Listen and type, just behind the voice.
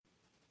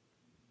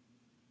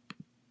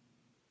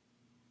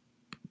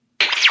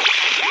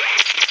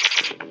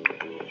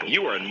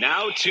You are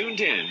now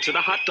tuned in to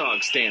the Hot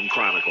Dog Stand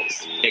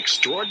Chronicles.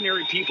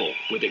 Extraordinary people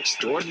with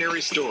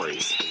extraordinary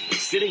stories.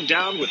 Sitting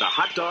down with a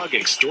hot dog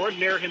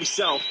extraordinaire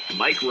himself,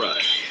 Mike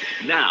Rudd.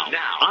 Now,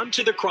 on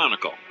to the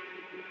Chronicle.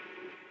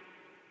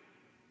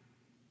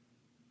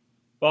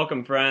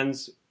 Welcome,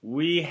 friends.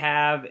 We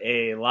have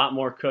a lot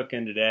more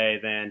cooking today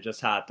than just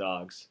hot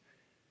dogs.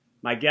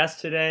 My guest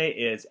today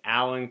is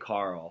Allan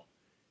Karl.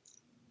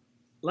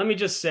 Let me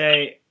just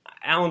say,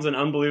 Allan's an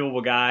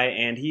unbelievable guy,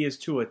 and he is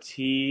to a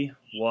T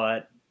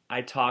what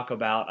I talk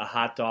about a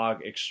hot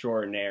dog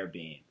extraordinaire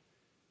being.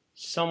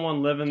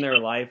 Someone living their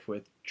life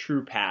with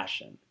true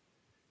passion.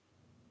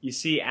 You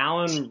see,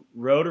 Allan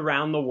rode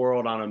around the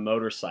world on a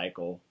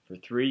motorcycle for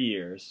 3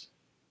 years.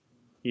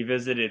 He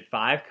visited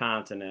 5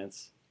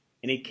 continents,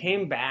 and he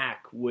came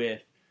back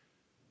with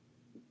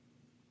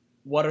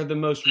what are the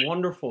most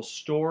wonderful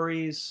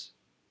stories,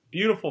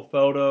 beautiful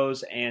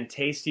photos, and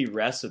tasty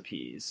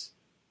recipes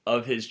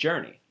of his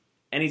journey.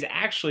 And he's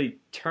actually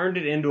turned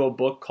it into a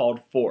book called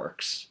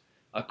Forks,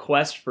 A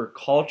Quest for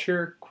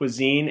Culture,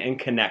 Cuisine, and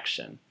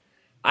Connection.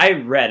 I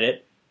read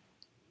it,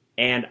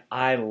 and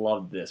I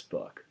loved this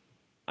book.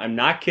 I'm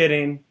not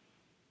kidding.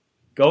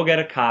 Go get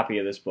a copy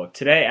of this book.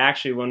 Today,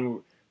 actually, when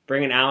we're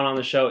bringing Allan on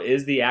the show,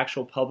 is the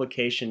actual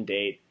publication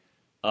date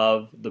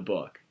of the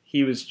book.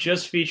 He was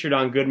just featured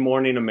on Good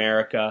Morning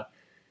America.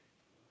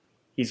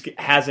 He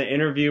has an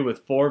interview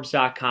with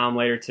Forbes.com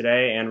later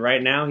today, and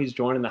right now he's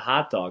joining the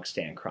Hot Dog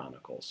Stand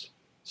Chronicles.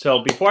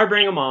 So before I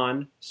bring him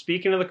on,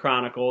 speaking of the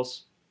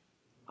Chronicles,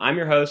 I'm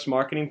your host,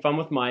 Marketing Fun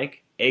with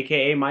Mike,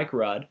 a.k.a. Mike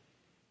Rudd,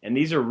 and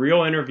these are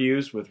real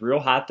interviews with real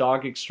hot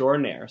dog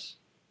extraordinaires,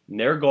 and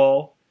their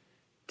goal,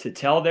 to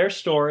tell their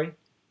story,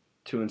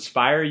 to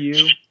inspire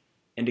you,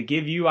 and to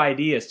give you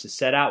ideas to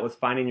set out with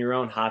finding your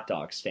own hot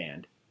dog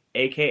stand,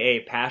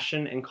 a.k.a.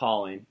 passion and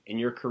calling in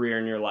your career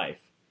and your life.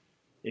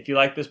 If you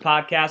like this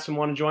podcast and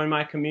want to join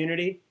my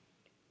community,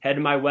 head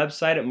to my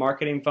website at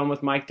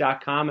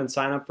marketingfunwithmike.com and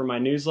sign up for my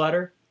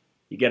newsletter.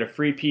 You get a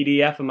free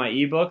PDF of my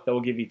ebook that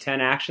will give you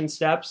 10 action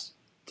steps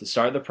to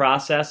start the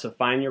process of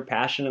finding your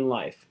passion in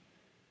life.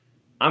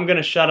 I'm going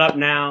to shut up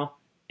now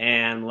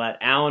and let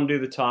Allan do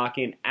the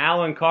talking.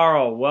 Allan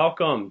Karl,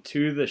 welcome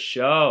to the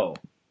show.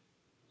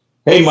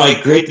 Hey,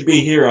 Mike, great to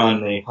be here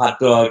on the Hot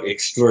Dog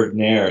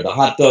Extraordinaire, the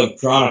Hot Dog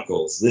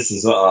Chronicles. This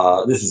is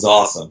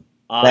awesome.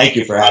 Thank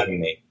you for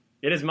having me.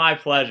 It is my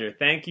pleasure.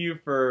 Thank you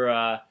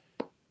for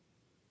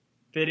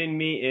fitting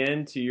me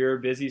into your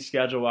busy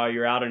schedule while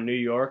you're out in New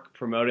York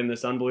promoting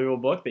this unbelievable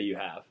book that you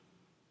have.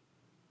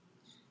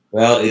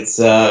 Well, it's,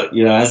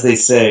 as they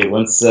say,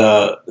 once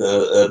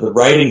the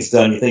writing's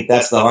done, you think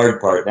that's the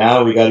hard part.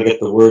 Now we got to get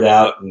the word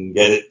out and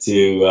get it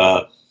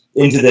to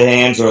into the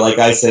hands, or like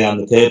I say, on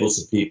the tables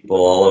of people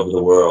all over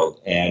the world.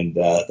 And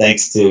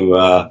thanks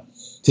to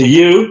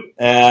you,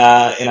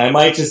 and I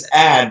might just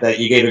add that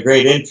you gave a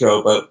great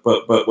intro, but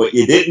what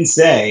you didn't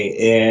say,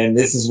 and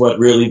this is what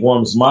really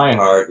warms my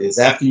heart, is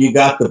after you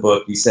got the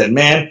book, you said,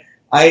 man,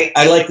 I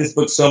like this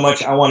book so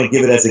much, I want to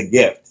give it as a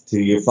gift to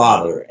your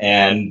father.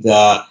 And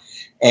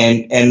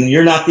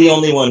you're not the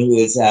only one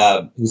who's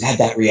had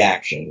that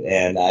reaction.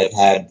 And I've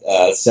had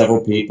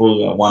several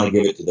people want to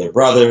give it to their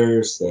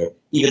brothers,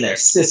 even their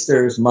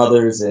sisters,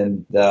 mothers,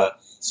 and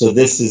so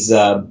this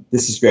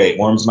is great.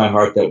 Warms my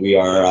heart that we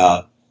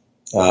are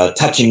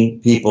touching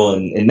people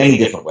in many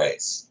different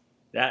ways.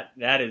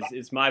 That is,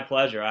 it's my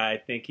pleasure. I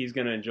think he's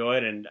going to enjoy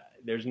it, and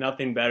there's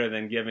nothing better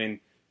than giving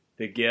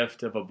the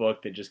gift of a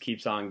book that just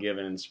keeps on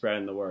giving and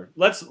spreading the word.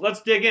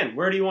 Let's dig in.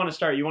 Where do you want to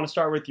start? You want to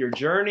start with your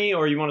journey,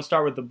 or you want to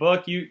start with the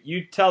book?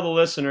 You tell the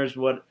listeners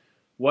what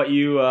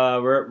you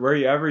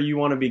wherever you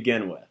want to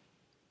begin with.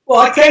 Well,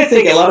 I kind of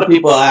think a lot of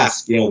people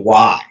ask,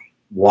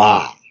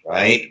 why,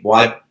 right?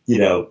 Why,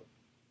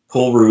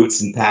 pull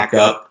roots and pack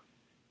up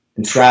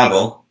and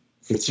travel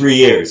for 3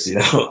 years,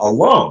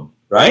 alone,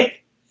 right?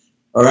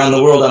 Around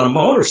the world on a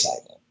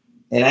motorcycle.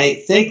 And I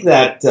think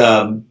that,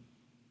 and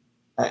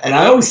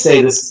I always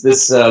say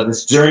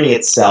this journey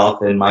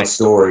itself in my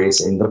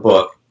stories in the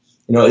book,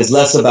 is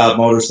less about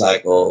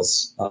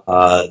motorcycles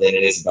than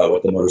it is about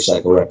what the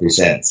motorcycle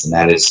represents. And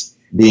that is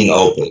being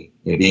open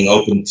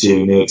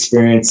to new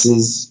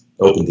experiences,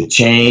 open to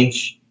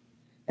change,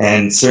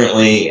 and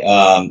certainly,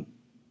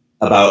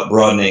 about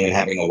broadening and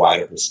having a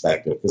wider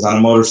perspective. Because on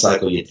a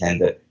motorcycle, you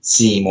tend to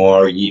see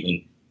more, you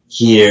even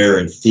hear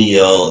and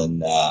feel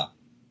and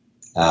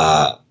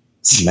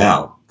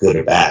smell, good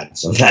or bad,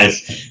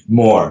 sometimes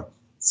more.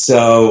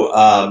 So,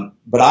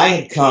 but I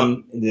had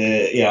come,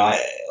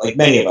 like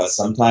many of us,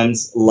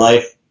 sometimes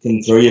life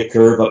can throw you a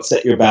curve,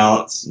 upset your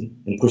balance,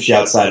 and push you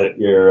outside of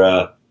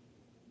your,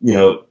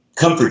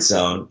 comfort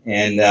zone.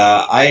 And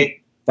I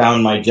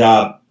found my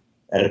job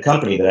at a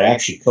company that I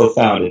actually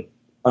co-founded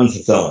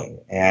unfulfilling.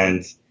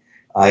 And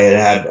I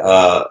had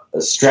a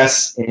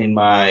stress in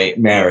my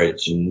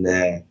marriage,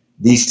 and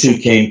these two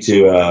came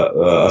to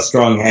a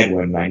strong head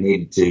when I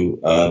needed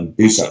to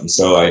do something.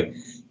 So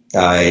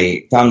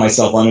I found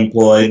myself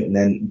unemployed and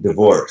then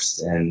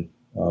divorced. And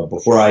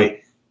before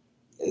I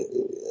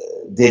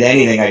did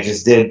anything, I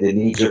just did the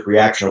knee-jerk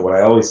reaction of what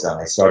I always done.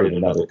 I started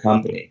another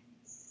company.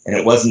 And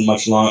it wasn't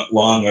much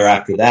longer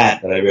after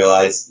that I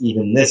realized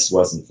even this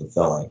wasn't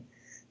fulfilling.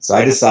 So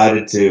I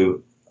decided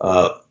to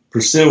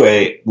pursue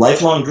a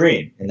lifelong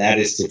dream, and that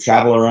is to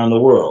travel around the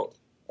world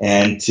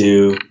and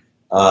to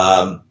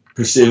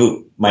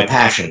pursue my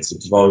passions,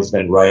 which have always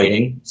been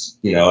writing.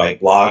 You know, I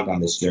blogged on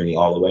this journey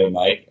all the way,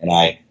 Mike, and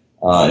I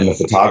am a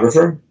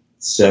photographer.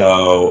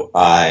 So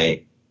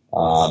I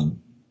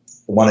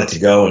wanted to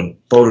go and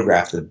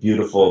photograph the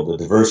beautiful, the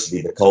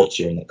diversity, the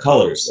culture, and the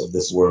colors of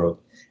this world,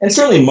 and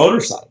certainly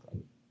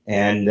motorcycling.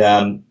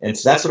 And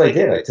so that's what I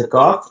did. I took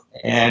off,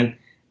 and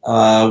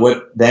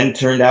what then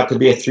turned out to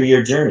be a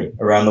 3-year journey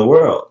around the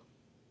world.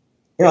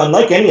 You know,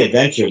 unlike any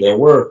adventure, there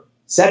were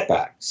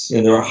setbacks. You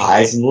know, there were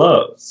highs and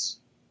lows.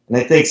 And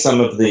I think some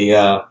of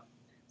the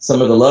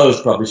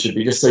lows probably should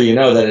be, just so you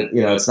know, that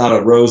it's not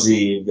a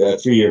rosy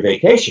 3-year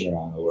vacation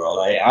around the world.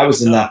 I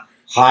was in the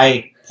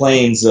high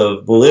plains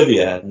of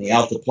Bolivia in the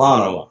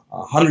Altiplano,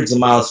 hundreds of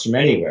miles from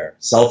anywhere.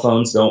 Cell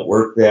phones don't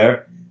work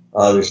there.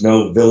 There's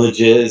no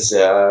villages.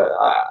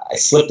 I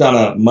slipped on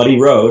a muddy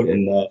road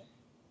and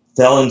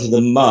fell into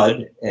the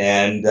mud,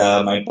 and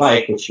my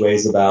bike, which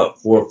weighs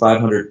about 400 or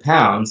 500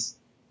 pounds,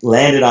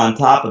 landed on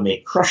top of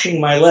me,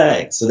 crushing my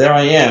leg. So there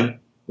I am,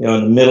 you know,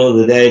 in the middle of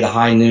the day, the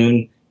high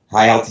noon,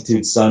 high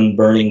altitude sun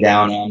burning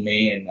down on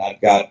me, and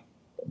I've got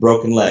a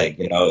broken leg.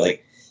 You know,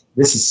 like,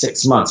 this is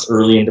 6 months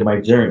early into my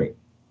journey.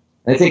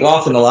 And I think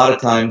often, a lot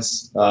of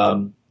times,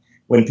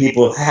 when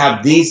people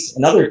have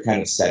another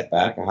kind of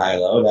setback, a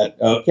high-low, that,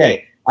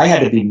 okay, I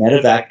had to be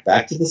medevaced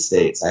back to the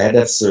States. I had to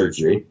have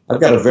surgery.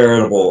 I've got a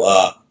veritable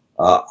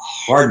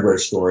hardware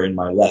store in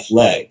my left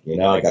leg. You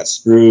know, I got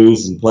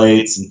screws and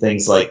plates and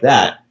things like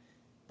that.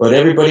 But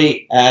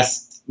everybody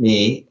asked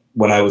me,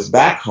 when I was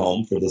back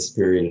home for this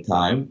period of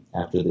time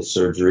after the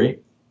surgery,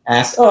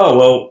 asked, oh,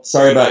 well,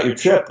 sorry about your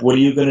trip. What are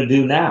you going to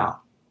do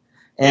now?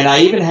 And I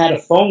even had a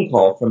phone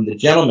call from the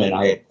gentleman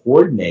I had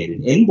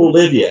coordinated in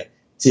Bolivia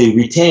to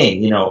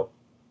retain, you know,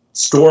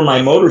 store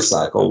my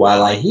motorcycle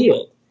while I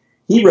healed.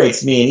 He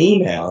writes me an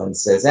email and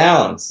says,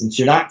 Allan, since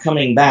you're not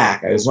coming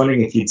back, I was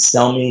wondering if you'd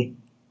sell me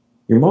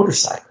your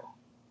motorcycle.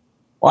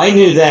 Well, I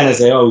knew then,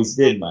 as I always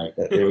did, Mike,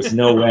 that there was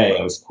no way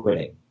I was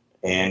quitting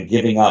and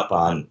giving up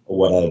on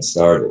what I had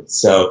started.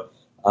 So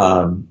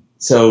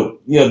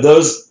you know,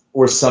 those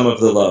were some of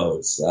the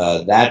lows.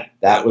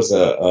 That was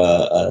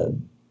a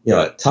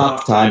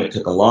tough time. It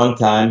took a long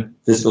time,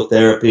 physical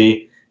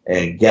therapy,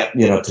 and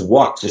to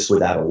walk just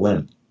without a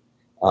limp.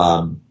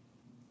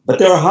 But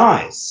there are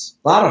highs,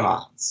 a lot of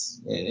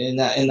highs in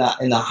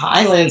the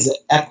highlands of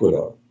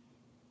Ecuador.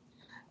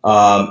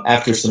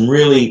 After some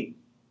really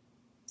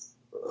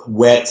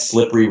wet,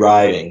 slippery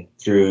riding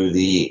through in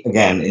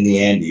the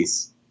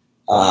Andes.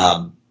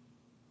 I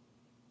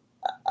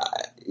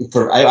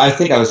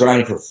think I was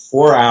riding for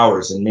 4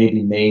 hours and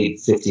maybe made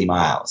 50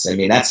 miles. I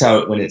mean, that's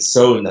how, when it's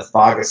and the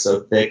fog is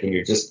so thick and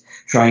you're just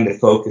trying to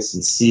focus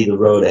and see the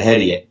road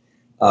ahead of you.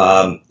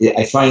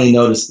 I finally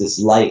noticed this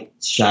light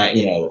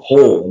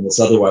hole in this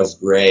otherwise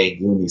gray,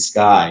 gloomy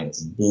sky, and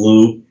it's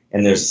blue,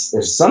 and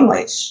there's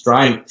sunlight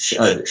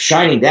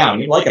shining down.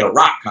 You're like at a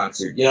rock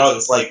concert, you know.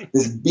 It's like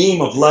this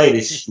beam of light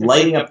is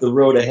lighting up the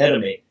road ahead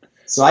of me.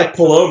 So I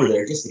pull over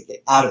there just to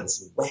get out of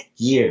this wet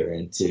gear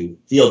and to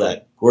feel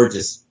that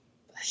gorgeous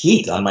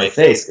heat on my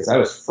face because I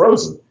was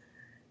frozen.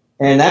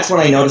 And that's when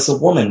I noticed a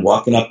woman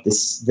walking up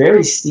this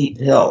very steep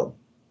hill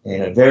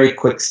in a very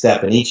quick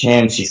step. In each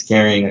hand, she's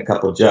carrying a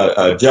couple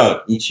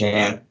jug, each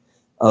hand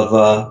of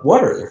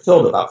water. They're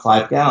filled about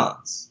 5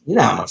 gallons. You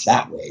know how much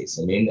that weighs.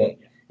 I mean,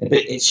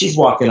 she's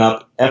walking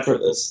up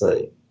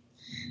effortlessly.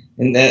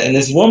 And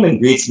this woman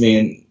greets me,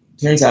 and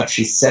it turns out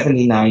she's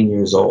 79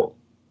 years old.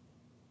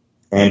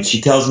 And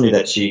she tells me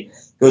that she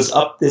goes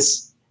up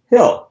this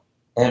hill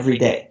every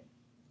day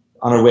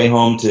on her way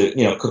home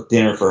to, cook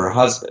dinner for her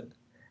husband.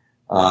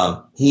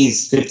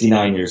 He's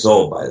 59 years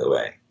old, by the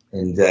way.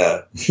 And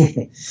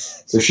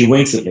so she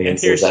winks at me and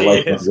says, I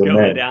like younger men.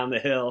 Going down the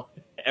hill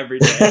every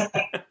day.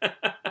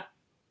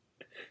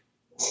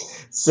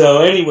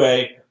 So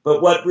anyway,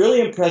 but what really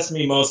impressed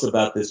me most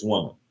about this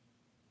woman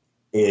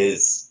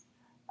is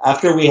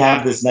after we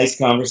have this nice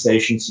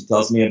conversation, she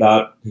tells me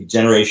about the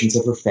generations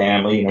of her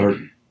family, her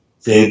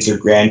kids, her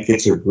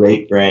grandkids, her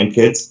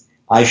great-grandkids.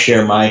 I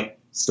share my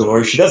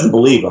story. She doesn't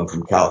believe I'm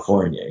from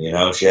California,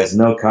 She has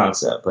no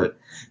concept,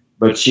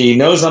 but she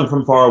knows I'm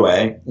from far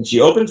away, and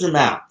she opens her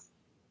mouth,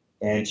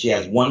 and she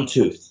has one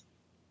tooth.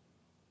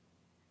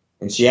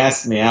 And she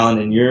asks me, Allan,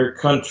 in your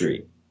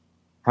country,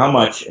 how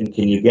much and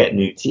can you get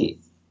new teeth?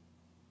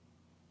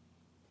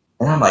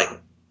 And I'm like,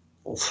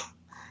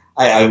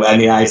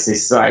 I say,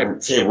 sorry,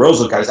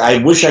 Rose, I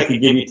wish I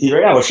could give you teeth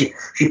right now. Well, she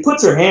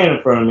puts her hand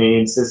in front of me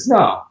and says,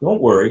 no,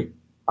 don't worry.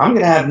 I'm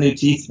going to have new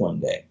teeth one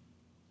day.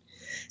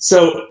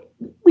 So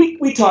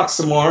we talked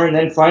some more, and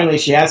then finally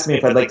she asked me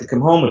if I'd like to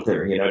come home with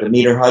her, to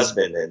meet her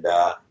husband and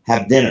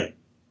have dinner.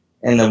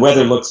 And the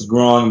weather looks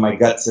wrong, and my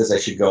gut says I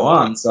should go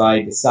on, so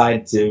I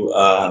decide to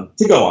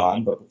go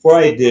on. But before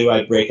I do,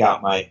 I break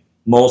out my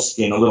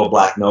Moleskine, a little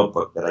black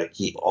notebook that I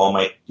keep all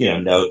my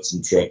notes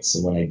and trips,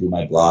 and when I do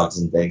my blogs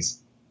and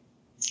things.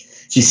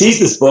 She sees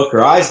this book,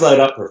 her eyes light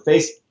up, her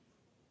face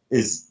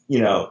is,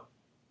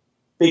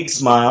 big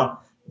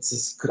smile, and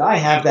says, "Could I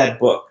have that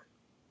book?"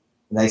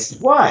 And I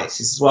said, "Why?"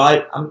 She says,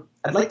 "Well,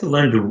 I'd like to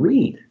learn to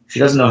read." She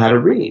doesn't know how to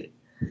read.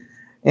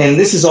 And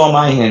this is all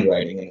my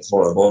handwriting, and it's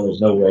horrible, and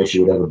there's no way she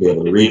would ever be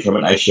able to read from it.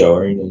 And I show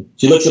her, and then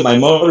she looks at my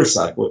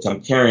motorcycle, which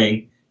I'm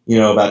carrying,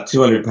 about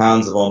 200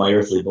 pounds of all my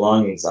earthly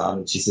belongings on,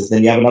 and she says,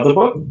 "Then you have another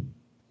book?"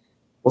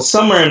 Well,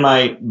 somewhere in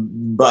my,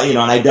 and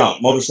I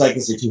don't.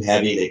 Motorcycles are too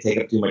heavy. They take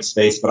up too much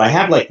space. But I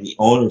have, the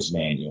owner's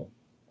manual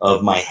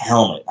of my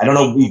helmet. I don't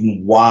know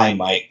even why,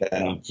 Mike, that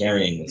I'm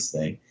carrying this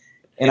thing.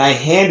 And I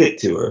hand it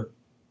to her,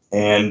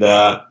 and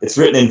it's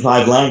written in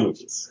 5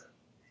 languages.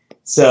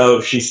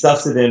 So she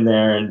stuffs it in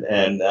there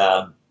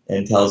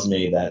and tells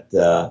me that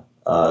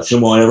she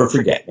won't ever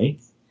forget me.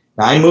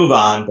 Now, I move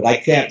on, but I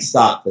can't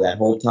stop for that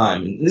whole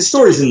time. And this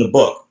story's in the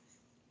book,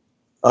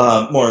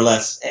 more or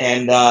less.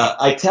 And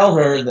I tell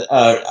her,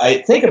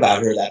 I think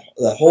about her that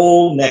the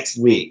whole next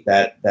week,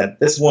 that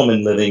this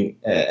woman living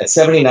at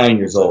 79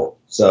 years old,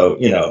 so,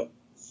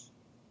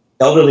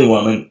 elderly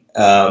woman,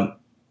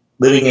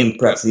 living in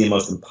perhaps the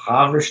most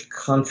impoverished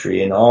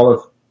country in all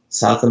of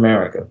South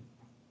America,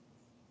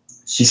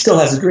 she still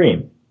has a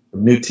dream of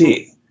new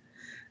teeth.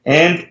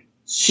 And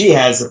she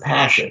has a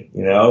passion,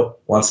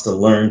 wants to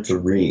learn to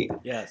read.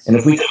 Yes. And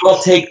if we could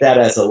all take that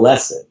as a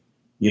lesson,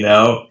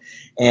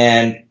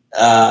 and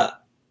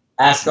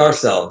ask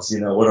ourselves,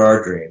 what are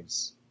our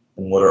dreams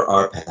and what are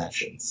our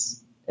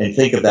passions? And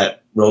think of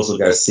that Rosa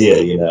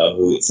Garcia,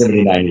 who at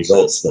 79 years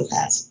old still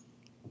has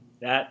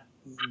it.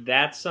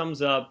 That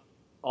sums up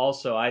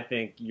also, I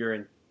think, your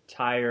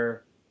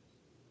entire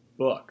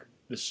book.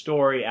 The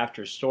story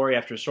after story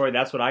after story.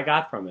 That's what I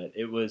got from it.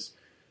 It was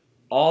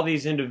all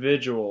these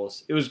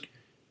individuals.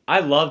 I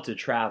love to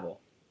travel.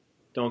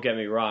 Don't get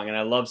me wrong. And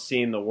I love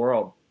seeing the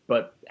world.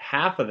 But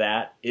half of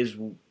that is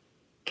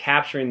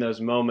capturing those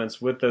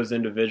moments with those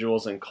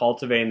individuals and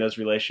cultivating those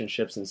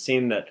relationships and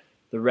seeing that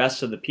the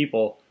rest of the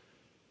people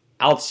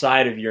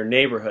outside of your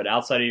neighborhood,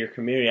 outside of your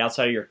community,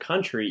 outside of your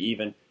country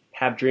even,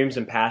 have dreams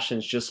and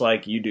passions just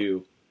like you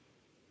do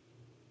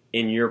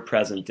in your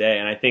present day.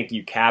 And I think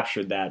you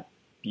captured that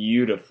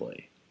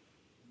beautifully.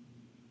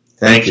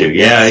 Thank you.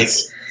 Yeah,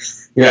 it's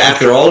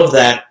after all of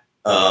that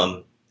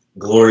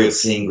glory of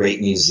seeing great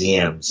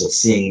museums, of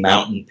seeing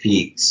mountain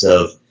peaks,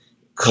 of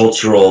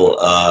cultural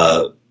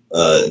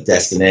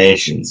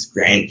destinations,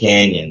 Grand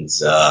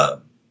Canyons,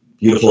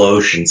 beautiful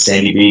oceans,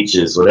 sandy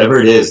beaches, whatever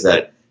it is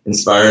that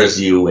inspires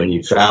you when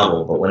you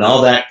travel. But when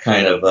all that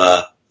kind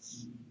of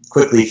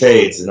quickly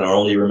fades and are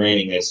only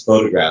remaining as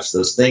photographs,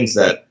 those things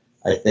that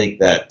I think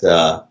that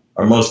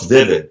are most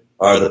vivid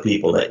are the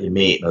people that you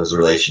meet, those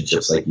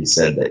relationships, like you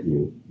said, that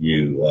you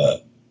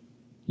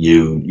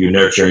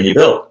nurture and you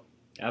build.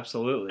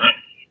 Absolutely.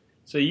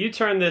 So you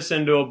turn this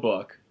into a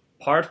book,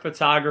 part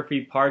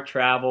photography, part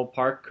travel,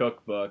 part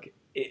cookbook.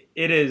 It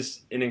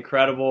is an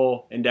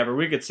incredible endeavor.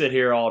 We could sit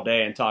here all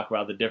day and talk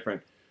about the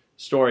different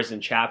stories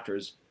and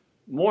chapters.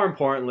 More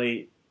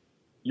importantly,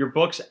 your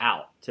book's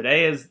out.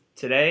 Today is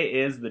the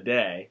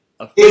day.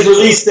 It's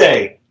release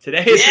day.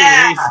 Today is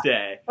release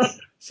day.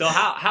 So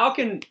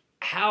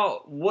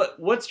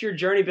what's your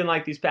journey been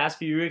like these past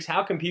few weeks?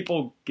 How can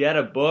people get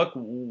a book?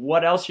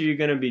 What else are you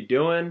going to be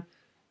doing?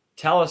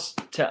 Tell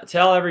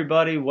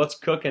everybody what's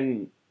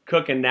cooking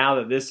now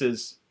that this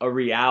is a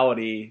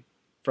reality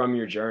from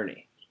your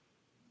journey.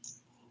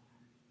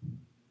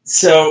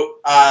 So,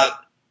 I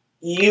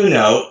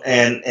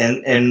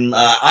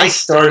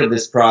started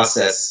this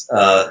process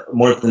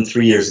more than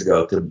 3 years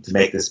ago to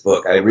make this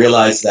book. I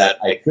realized that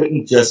I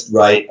couldn't just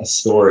write a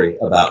story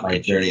about my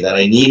journey, that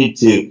I needed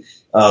to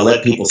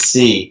let people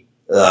see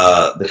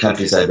the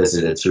countries I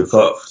visited through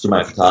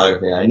my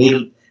photography. I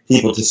needed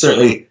people to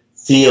certainly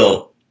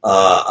feel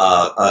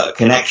a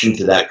connection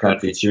to that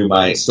country through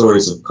my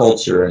stories of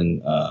culture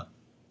and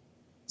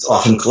it's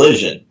often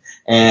collision,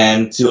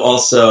 and to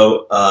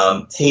also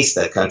taste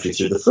that country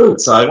through the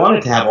food. So I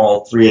wanted to have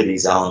all 3 of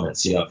these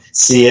elements,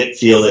 see it,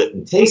 feel it,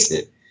 and taste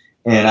it.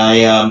 And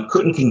I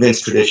couldn't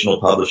convince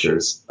traditional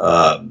publishers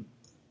or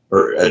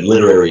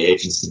literary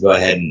agents to go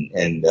ahead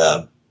and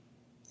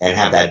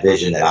have that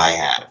vision that I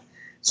had.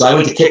 So I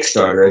went to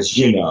Kickstarter, as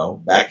you know,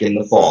 back in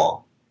the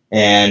fall,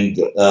 and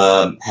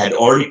had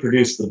already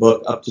produced the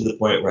book up to the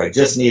point where I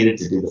just needed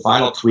to do the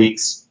final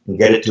tweaks and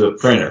get it to a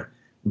printer.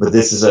 But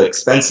this is an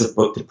expensive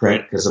book to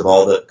print because of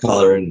all the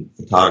color and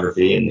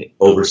photography and the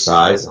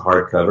oversized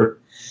hardcover.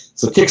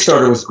 So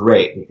Kickstarter was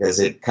great because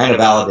it kind of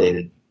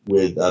validated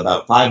with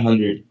about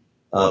 500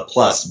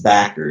 plus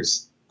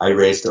backers. I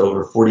raised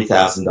over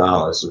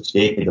 $40,000, which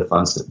gave me the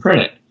funds to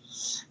print it.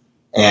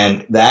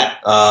 And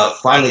that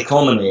finally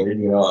culminated,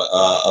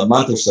 a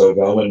month or so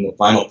ago when the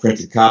final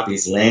printed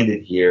copies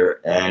landed here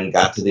and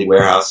got to the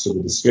warehouse for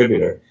the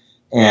distributor.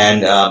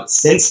 And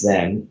since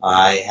then,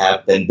 I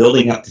have been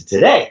building up to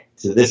today,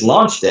 to this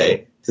launch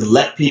day, to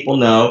let people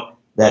know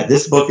that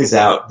this book is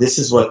out. This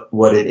is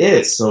what it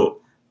is.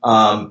 So,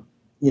 and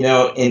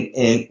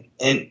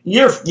and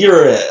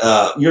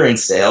you're in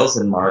sales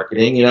and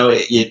marketing. You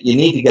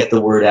need to get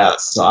the word out.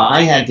 So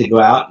I had to go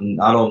out and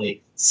not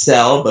only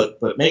sell,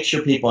 but make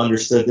sure people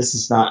understood this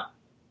is not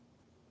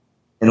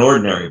an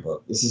ordinary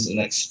book. This is an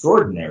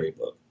extraordinary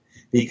book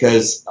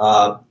because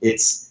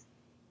it's.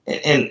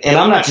 And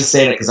I'm not just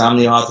saying it because I'm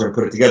the author and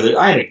put it together.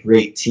 I had a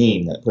great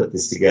team that put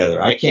this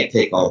together. I can't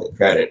take all the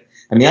credit.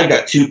 I mean, I've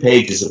got 2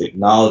 pages of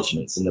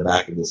acknowledgments in the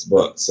back of this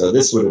book. So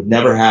this would have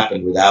never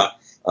happened without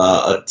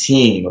a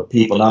team of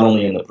people, not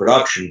only in the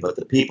production, but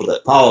the people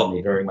that followed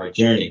me during my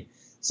journey.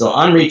 So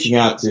I'm reaching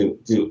out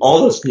to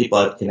all those people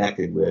I've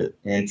connected with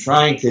and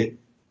trying to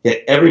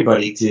get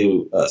everybody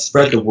to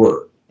spread the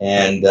word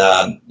and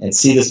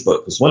see this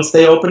book. Because once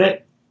they open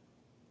it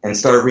and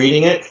start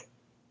reading it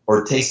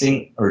or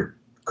tasting or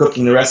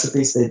cooking the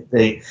recipes,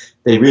 they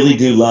really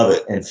do love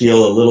it and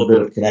feel a little bit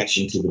of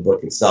connection to the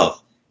book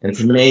itself. And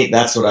for me,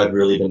 that's what I've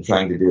really been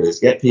trying to do, is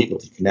get people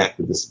to connect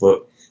with this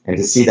book and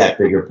to see that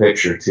bigger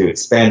picture, to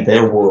expand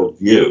their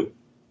worldview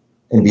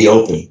and be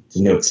open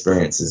to new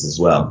experiences as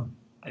well.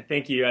 I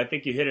think you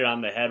hit it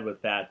on the head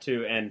with that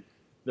too. And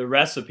the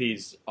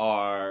recipes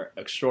are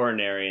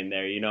extraordinary in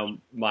there.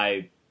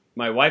 My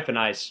wife and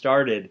I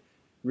started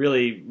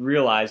really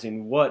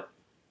realizing what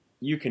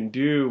you can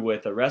do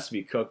with a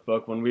recipe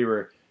cookbook when we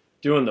were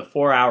doing the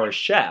 4-Hour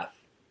Chef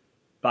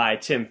by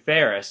Tim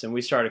Ferriss, and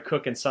we started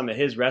cooking some of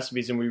his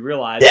recipes, and we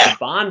realized the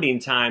bonding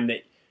time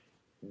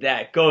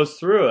that goes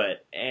through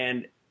it.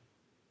 And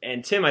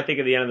Tim, I think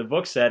at the end of the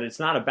book, said it's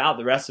not about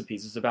the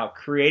recipes, it's about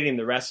creating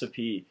the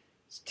recipe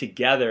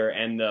together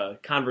and the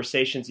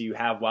conversations that you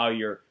have while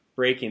you're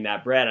breaking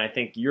that bread. And I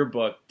think your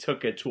book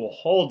took it to a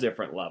whole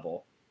different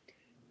level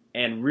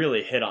and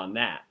really hit on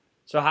that.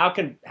 So how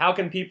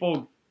can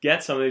people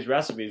get some of these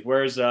recipes?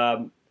 Where's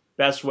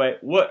best way?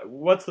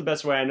 What's the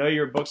best way? I know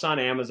your book's on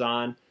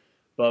Amazon,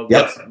 but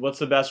what's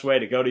the best way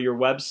to go to your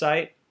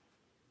website?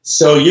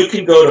 So you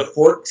can go to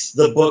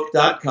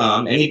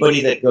forksthebook.com.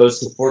 Anybody that goes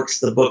to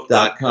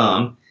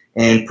forksthebook.com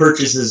and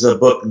purchases a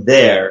book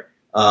there,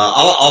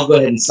 I'll go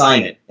ahead and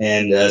sign it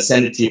and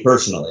send it to you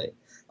personally.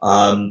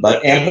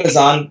 But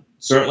Amazon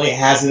certainly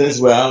has it as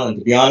well. And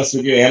to be honest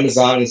with you,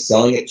 Amazon is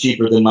selling it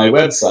cheaper than my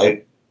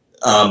website.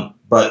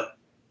 But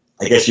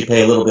I guess you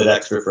pay a little bit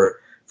extra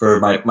for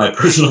my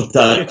personal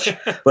touch.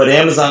 But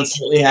Amazon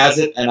certainly has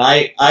it. And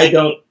I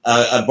don't,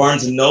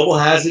 Barnes & Noble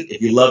has it.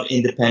 If you love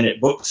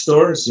independent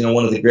bookstores,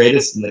 one of the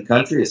greatest in the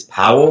country is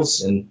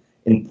Powell's in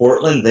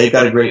Portland. They've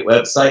got a great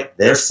website.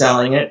 They're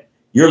selling it.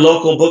 Your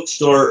local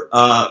bookstore,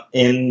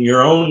 in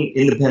your own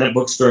independent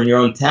bookstore in your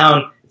own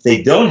town, if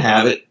they don't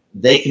have it,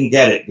 they can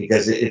get it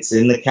because it's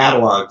in the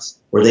catalogs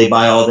where they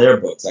buy all their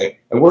books. I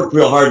worked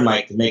real hard,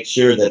 Mike, to make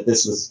sure that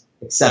this was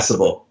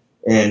accessible.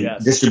 And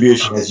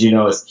distribution, as you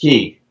know, is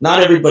key. Not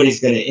everybody's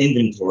going to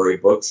inventory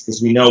books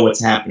because we know what's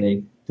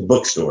happening to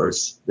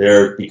bookstores.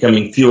 They're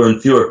becoming fewer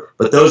and fewer.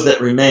 But those that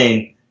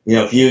remain,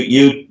 if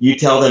you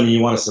tell them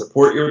you want to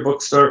support your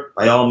bookstore,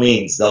 by all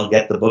means, they'll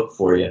get the book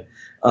for you.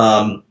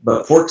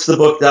 But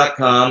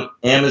forksthebook.com,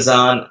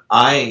 Amazon,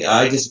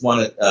 I just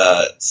want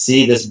to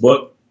see this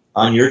book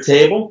on your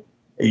table,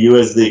 you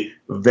as the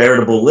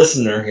veritable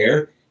listener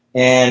here,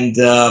 and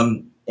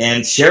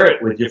share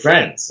it with your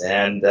friends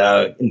and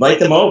invite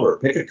them over.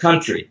 Pick a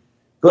country.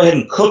 Go ahead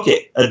and cook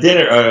it, a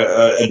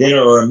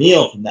dinner or a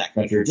meal from that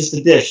country, or just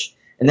a dish,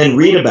 and then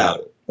read about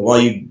it while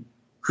you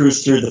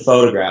cruise through the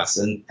photographs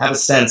and have a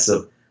sense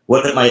of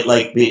what it might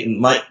like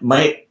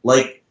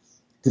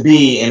to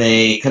be in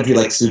a country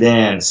like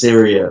Sudan,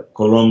 Syria,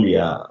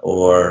 Colombia,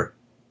 or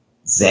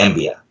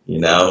Zambia.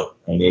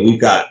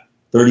 We've got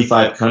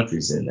 35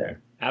 countries in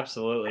there.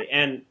 Absolutely.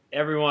 And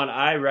everyone,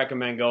 I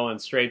recommend going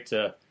straight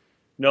to,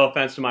 no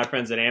offense to my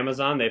friends at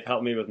Amazon, they've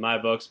helped me with my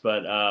books,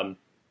 but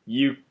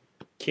you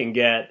can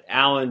get,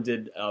 Allan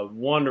did a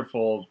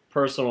wonderful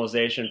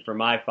personalization for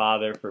my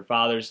father for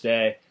Father's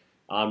Day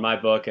on my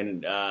book,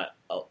 and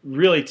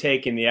really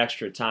taking the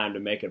extra time to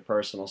make it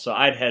personal. So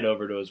I'd head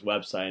over to his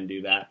website and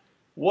do that.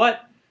 What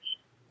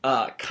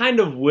kind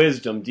of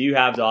wisdom do you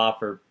have to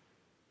offer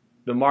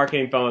the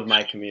Marketing Fun with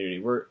My community?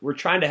 We're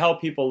trying to help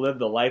people live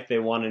the life they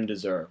want and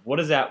deserve. What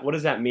does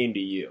that mean to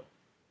you?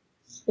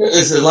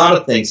 There's a lot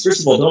of things.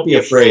 First of all, don't be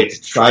afraid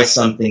to try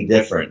something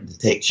different, to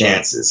take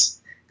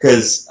chances,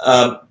 because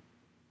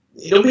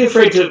don't be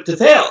afraid to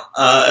fail.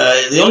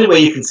 The only way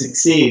you can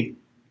succeed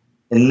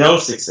and know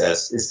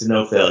success is to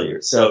know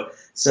failure. So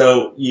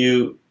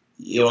you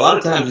a lot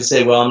of times you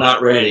say, well, I'm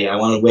not ready. I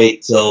want to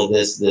wait till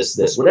this,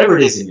 whatever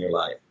it is in your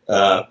life.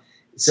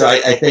 So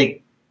I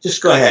think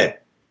just go ahead.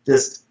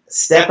 Just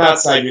step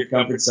outside your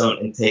comfort zone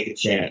and take a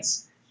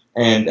chance.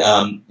 And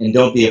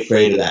don't be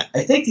afraid of that.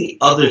 I think the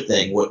other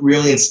thing, what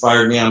really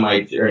inspired me on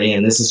my journey,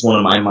 and this is one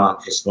of my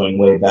mantras going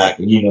way back,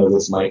 and you know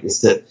this, Mike,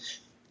 is to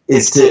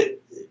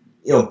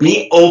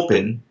be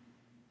open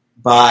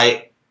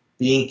by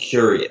being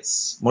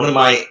curious. One of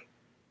my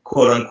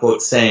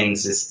quote-unquote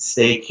sayings is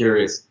stay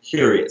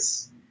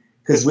curious.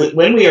 Because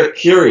when we are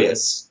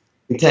curious,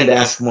 we tend to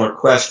ask more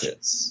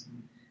questions.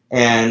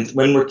 And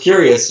when we're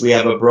curious, we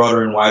have a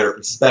broader and wider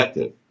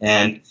perspective.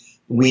 And,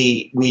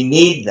 we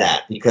need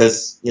that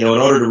because, in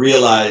order to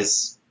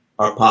realize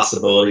our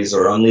possibilities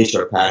or unleash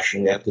our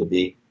passion, we have to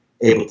be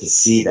able to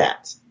see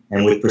that.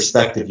 And with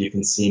perspective, you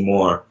can see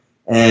more.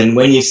 And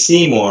when you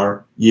see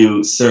more,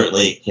 you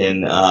certainly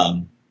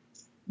can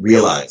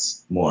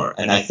realize more.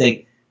 And I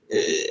think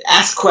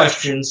ask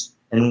questions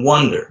and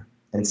wonder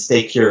and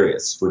stay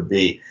curious would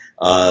be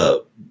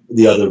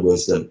the other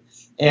wisdom.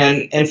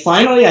 And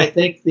finally, I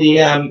think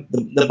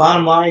the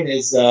bottom line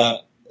is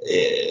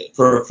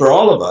for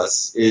all of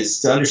us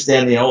is to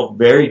understand the whole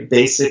very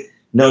basic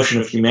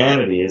notion of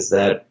humanity is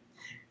that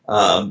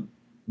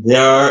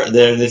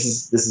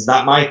this is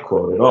not my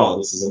quote at all.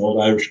 This is an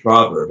old Irish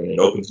proverb, and it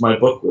opens my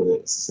book with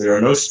it. It says, there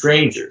are no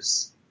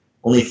strangers,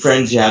 only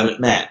friends you haven't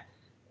met.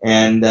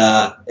 And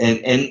have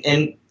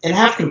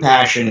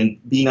compassion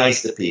and be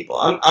nice to people.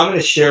 I'm going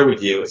to share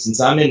with you,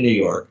 since I'm in New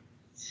York,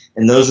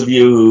 and those of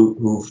you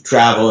who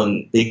travel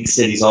in big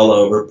cities all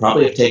over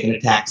probably have taken a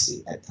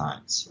taxi at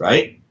times,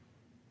 right?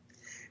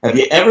 Have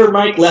you ever,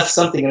 Mike, left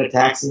something in a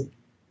taxi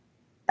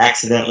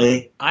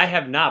accidentally? I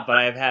have not, but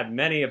I have had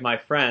many of my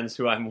friends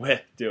who I'm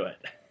with do it.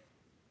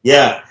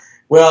 Yeah.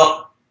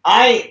 Well,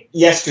 I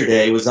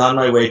yesterday was on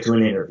my way to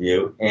an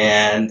interview,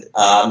 and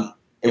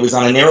it was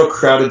on a narrow,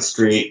 crowded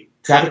street.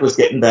 Traffic was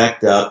getting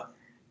backed up.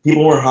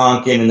 People were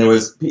honking, and there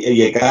was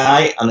a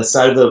guy on the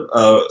side of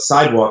the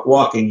sidewalk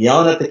walking,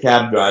 yelling at the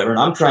cab driver, and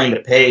I'm trying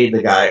to pay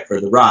the guy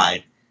for the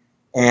ride.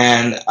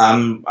 And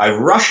I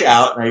rush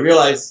out, and I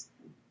realize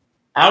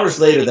hours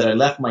later that I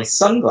left my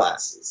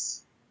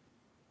sunglasses.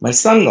 My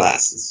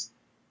sunglasses.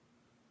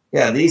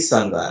 Yeah, these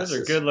sunglasses.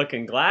 Those are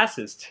good-looking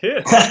glasses,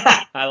 too.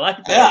 I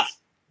like those. Yeah,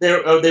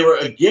 they were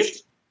a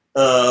gift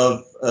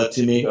to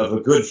me of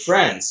a good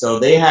friend. So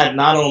they had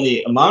not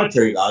only a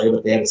monetary value,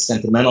 but they had a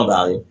sentimental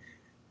value.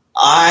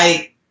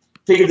 I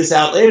figured this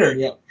out later.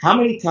 How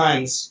many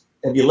times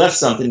have you left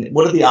something?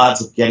 What are the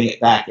odds of getting it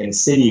back in a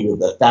city with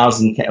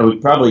 1,000,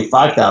 probably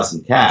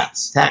 5,000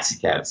 taxi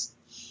cabs?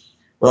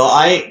 Well,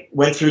 I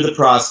went through the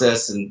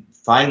process and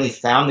finally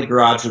found the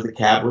garage where the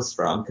cab was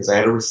from because I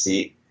had a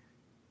receipt.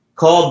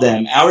 Called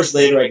them. Hours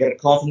later, I get a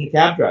call from the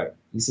cab driver.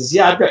 He says,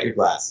 "Yeah, I've got your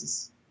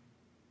glasses."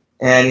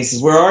 And he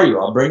says, "Where are you?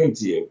 I'll bring them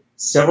to you."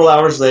 Several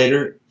hours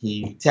later,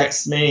 he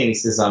texts me and he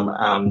says,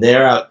 I'm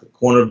there out the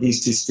corner of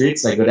these two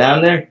streets. I go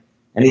down there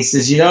and he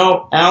says,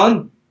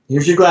 "Allan,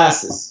 here's your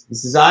glasses." He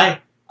says, I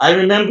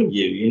remember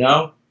you,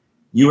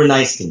 you were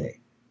nice to me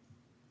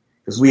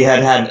because we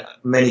had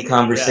many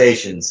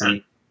conversations. Yes.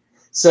 And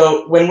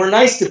so when we're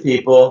nice to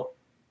people,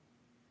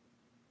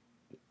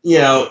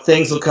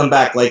 things will come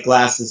back like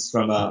glasses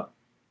from a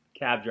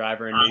cab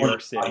driver in New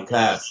York City.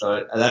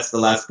 So that's the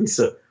last piece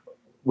of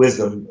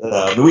wisdom.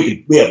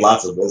 We have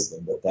lots of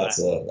wisdom, but that's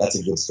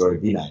a good story.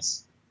 Be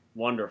nice.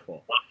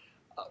 Wonderful.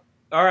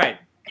 All right,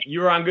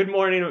 you were on Good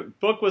Morning.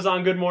 Book was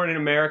on Good Morning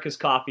America's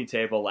coffee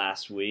table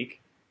last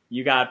week.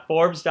 You got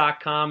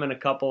Forbes.com in a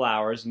couple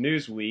hours.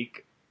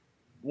 Newsweek.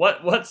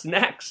 What's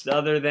next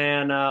other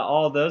than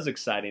all those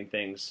exciting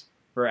things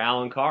for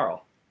Allan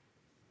Karl?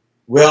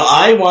 Well,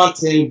 I want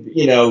to,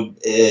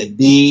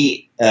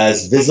 be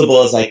as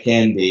visible as I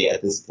can be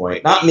at this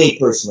point. Not me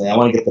personally. I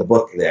want to get the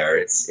book there.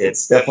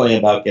 It's definitely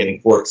about getting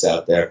Forks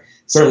out there.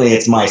 Certainly,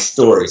 it's my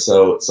story,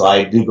 so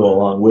I do go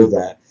along with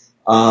that.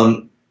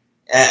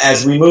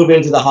 As we move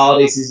into the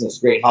holiday season, it's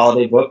a great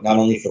holiday book, not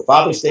only for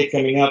Father's Day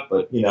coming up,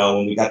 but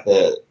when we got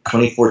the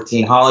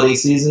 2014 holiday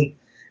season,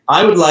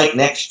 I would like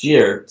next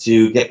year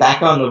to get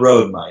back on the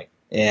road, Mike,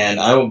 and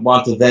I would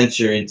want to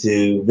venture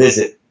into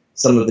visit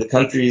some of the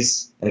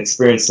countries and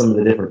experience some of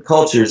the different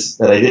cultures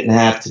that I didn't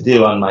have to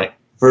do on my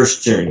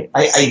first journey.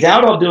 I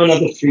doubt I'll do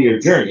another 3-year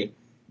journey,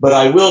 but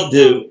I will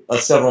do a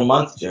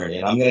several-month journey.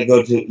 And I'm going to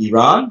go to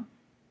Iran,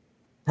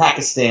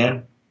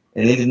 Pakistan,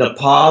 and into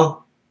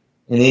Nepal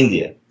and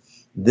India.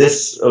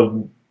 This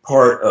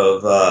part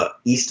of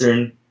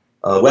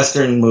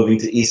Western moving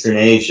to Eastern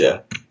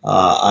Asia,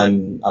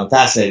 I'm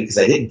fascinated because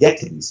I didn't get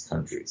to these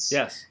countries.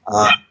 Yes.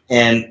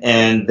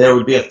 And there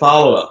would be a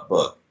follow-up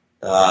book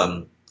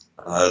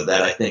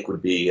that I think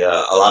would be a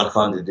lot of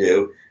fun to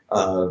do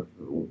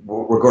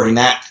regarding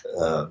that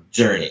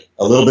journey.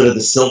 A little bit of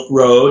the Silk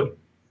Road,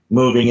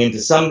 moving into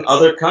some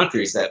other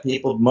countries that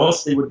people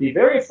mostly would be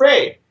very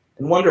afraid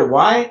and wonder,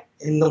 why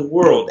in the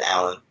world,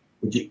 Allan,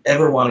 would you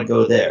ever want to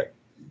go there?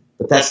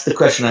 But that's the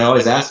question I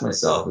always ask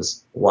myself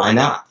is, why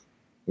not?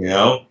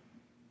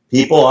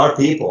 People are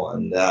people,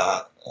 and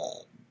I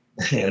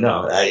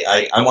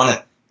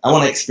want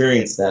to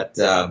experience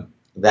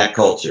that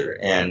culture,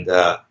 and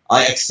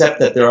I accept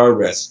that there are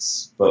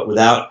risks, but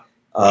without,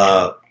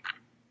 as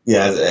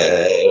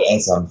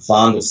I'm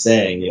fond of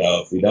saying,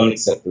 if we don't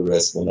accept the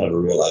risk, we'll never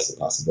realize the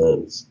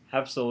possibilities.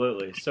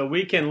 Absolutely. So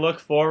we can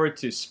look forward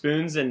to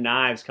Spoons and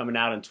Knives coming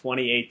out in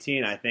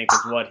 2018, I think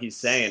is what he's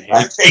saying here.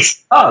 I think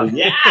so. Oh,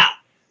 yeah.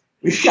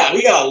 we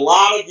got a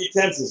lot of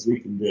utensils we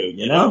can do,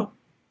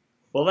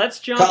 Well, let's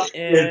jump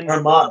in.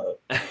 Our motto.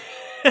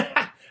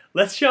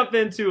 Let's jump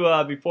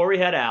into, before we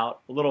head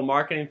out, a little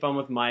marketing fun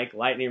with Mike,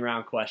 lightning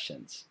round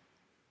questions.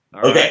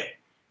 All right. Okay.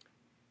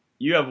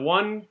 You have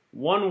one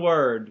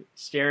word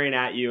staring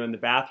at you in the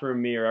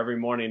bathroom mirror every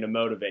morning to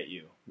motivate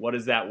you. What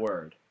is that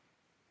word?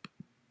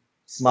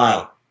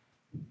 Smile.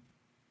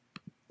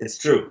 It's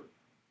true.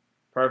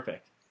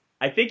 Perfect.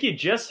 I think you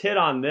just hit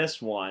on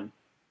this one.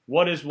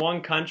 What is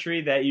one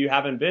country that you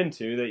haven't been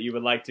to that you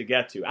would like to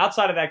get to?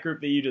 Outside of that group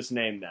that you just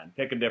named then.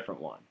 Pick a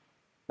different one.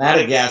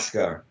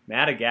 Madagascar.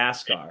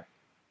 Madagascar.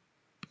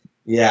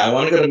 Yeah, I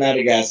want to go to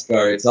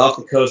Madagascar. It's off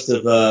the coast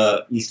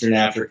of Eastern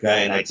Africa,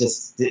 and I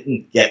just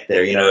didn't get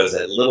there. You know, it was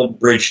a little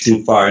bridge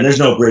too far, and there's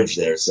no bridge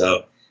there,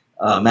 so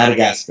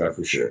Madagascar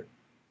for sure.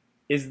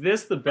 Is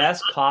this the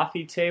best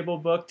coffee table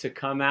book to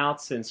come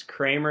out since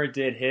Kramer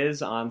did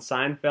his on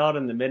Seinfeld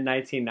in the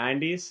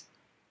mid-1990s?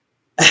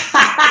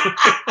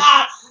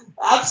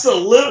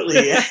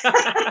 Absolutely.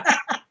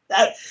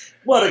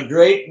 What a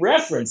great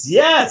reference.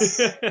 Yes,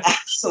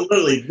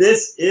 absolutely.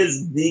 This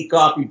is the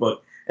coffee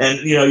book. And,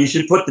 you know, you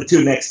should put the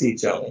two next to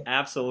each other.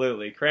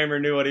 Absolutely. Kramer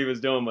knew what he was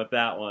doing with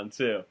that one,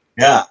 too.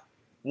 Yeah.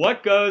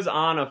 What goes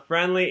on a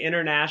friendly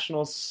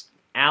international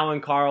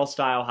Allan Karl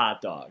style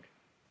hot dog?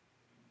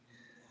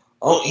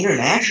 Oh,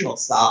 international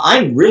style.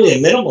 I'm really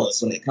a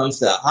minimalist when it comes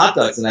to hot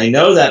dogs. And I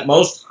know that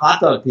most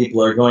hot dog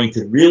people are going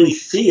to really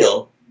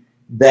feel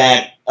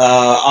that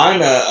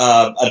I'm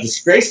a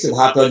disgrace to the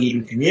hot dog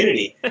eating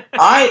community.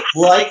 I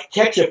like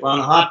ketchup on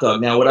a hot dog.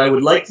 Now, what I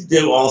would like to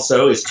do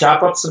also is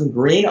chop up some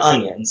green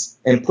onions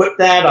and put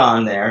that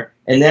on there.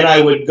 And then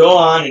I would go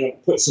on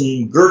and put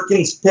some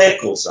Gherkins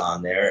pickles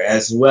on there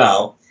as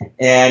well.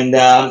 And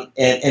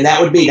that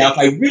would be, now, if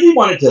I really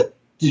wanted to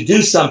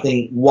do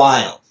something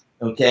wild,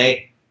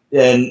 okay,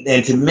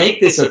 and to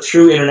make this a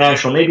true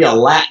international, maybe a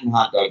Latin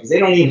hot dog, because they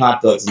don't eat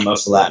hot dogs in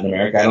most of Latin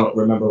America. I don't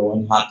remember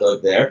one hot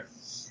dog there.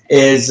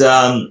 Is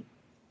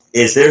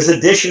there's a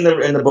dish in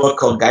the book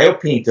called gallo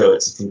pinto.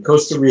 It's from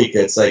Costa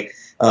Rica. It's like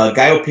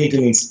gallo pinto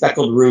means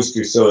speckled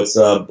rooster, so it's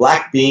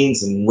black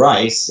beans and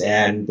rice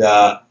and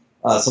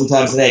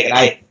sometimes an egg. And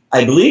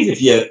I believe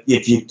if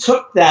you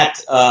took that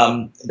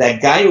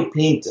gallo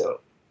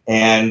pinto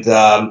and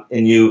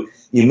you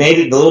made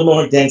it a little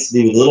more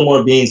density with a little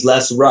more beans,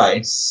 less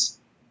rice,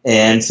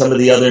 and some of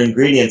the other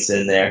ingredients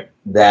in there,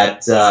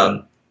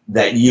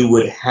 that you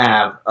would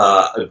have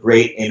a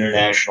great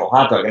international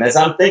hot dog. And as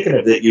I'm thinking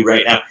of you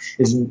right now,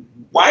 is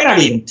why not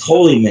even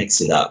totally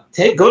mix it up?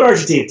 Go to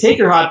Argentina, take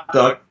your hot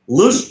dog,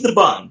 loosen the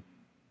bun,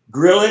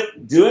 grill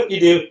it, do what you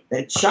do,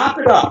 then chop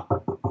it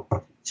up.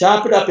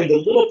 Chop it up into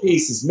little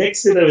pieces,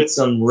 mix it with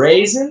some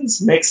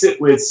raisins, mix it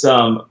with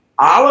some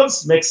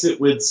olives, mix it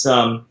with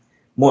some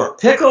more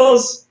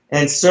pickles,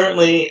 and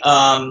certainly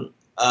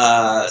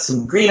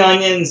some green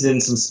onions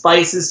and some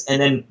spices,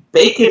 and then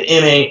bake it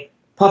in a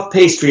puff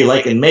pastry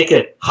and make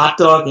a hot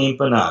dog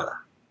empanada.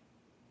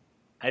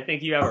 I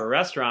think you have a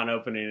restaurant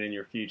opening in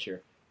your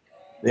future.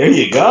 There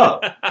you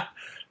go.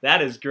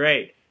 That is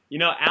great. You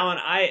know, Allan,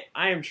 I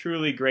am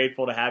truly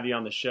grateful to have you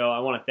on the show. I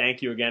want to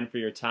thank you again for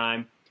your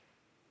time.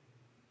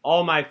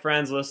 All my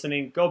friends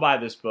listening, go buy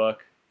this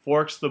book,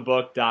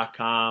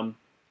 forksthebook.com.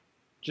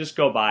 Just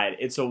go buy it.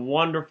 It's a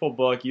wonderful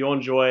book. You'll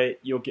enjoy it.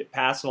 You'll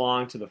pass it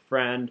along to the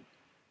friend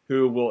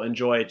who will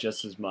enjoy it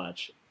just as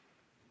much.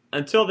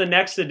 Until the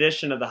next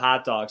edition of the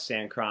Hot Dog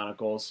Stand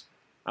Chronicles,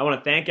 I want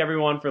to thank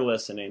everyone for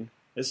listening.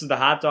 This is the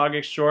hot dog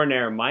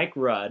extraordinaire Mike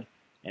Rudd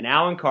and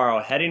Allan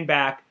Karl heading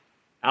back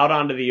out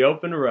onto the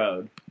open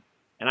road.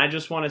 And I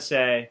just want to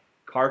say,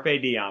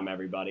 Carpe Diem,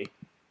 everybody.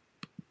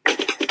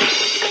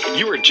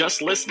 You were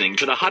just listening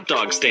to the Hot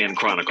Dog Stand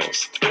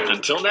Chronicles.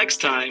 Until next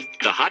time,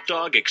 the hot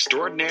dog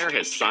extraordinaire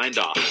has signed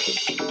off.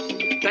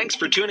 Thanks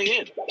for tuning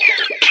in.